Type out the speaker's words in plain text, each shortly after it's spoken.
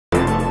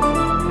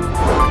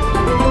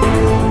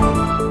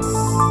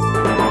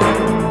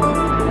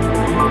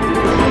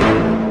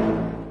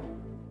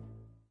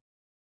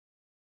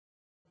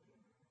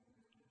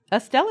A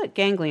stellate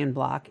ganglion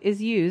block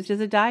is used as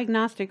a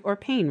diagnostic or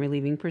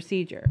pain-relieving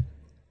procedure.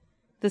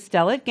 The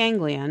stellate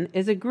ganglion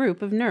is a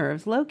group of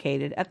nerves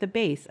located at the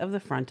base of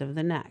the front of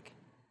the neck.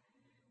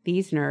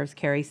 These nerves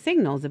carry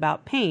signals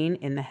about pain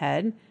in the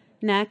head,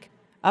 neck,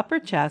 upper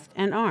chest,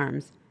 and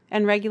arms,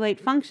 and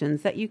regulate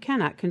functions that you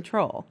cannot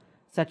control,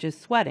 such as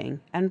sweating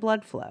and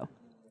blood flow.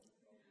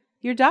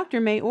 Your doctor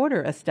may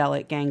order a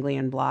stellate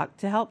ganglion block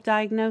to help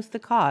diagnose the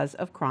cause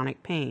of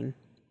chronic pain.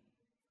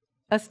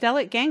 A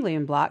stellate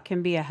ganglion block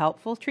can be a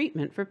helpful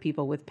treatment for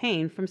people with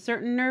pain from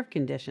certain nerve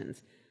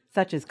conditions,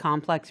 such as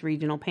complex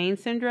regional pain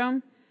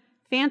syndrome,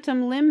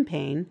 phantom limb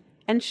pain,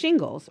 and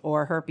shingles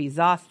or herpes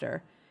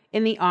zoster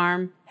in the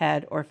arm,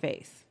 head, or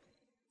face.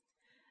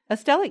 A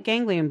stellate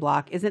ganglion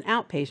block is an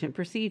outpatient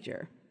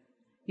procedure.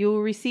 You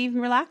will receive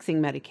relaxing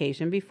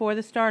medication before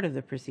the start of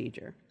the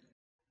procedure.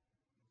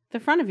 The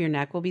front of your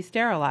neck will be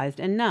sterilized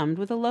and numbed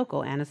with a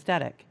local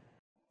anesthetic.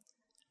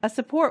 A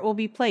support will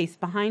be placed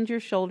behind your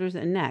shoulders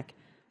and neck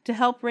to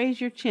help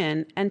raise your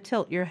chin and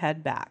tilt your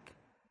head back.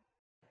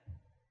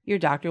 Your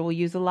doctor will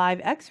use a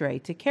live X-ray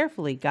to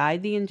carefully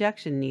guide the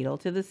injection needle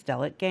to the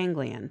stellate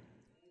ganglion.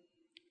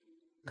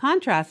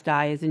 Contrast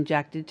dye is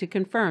injected to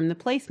confirm the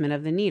placement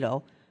of the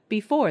needle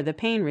before the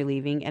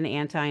pain-relieving and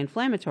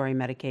anti-inflammatory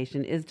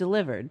medication is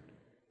delivered.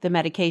 The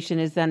medication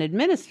is then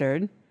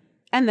administered,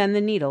 and then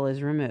the needle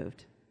is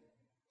removed.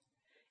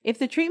 If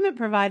the treatment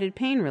provided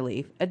pain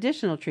relief,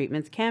 additional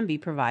treatments can be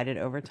provided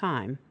over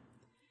time.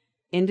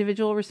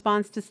 Individual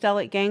response to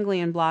stellate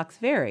ganglion blocks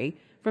vary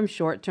from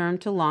short-term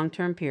to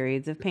long-term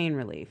periods of pain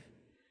relief.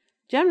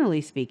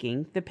 Generally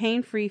speaking, the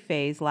pain-free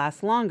phase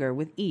lasts longer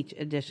with each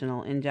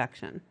additional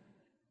injection.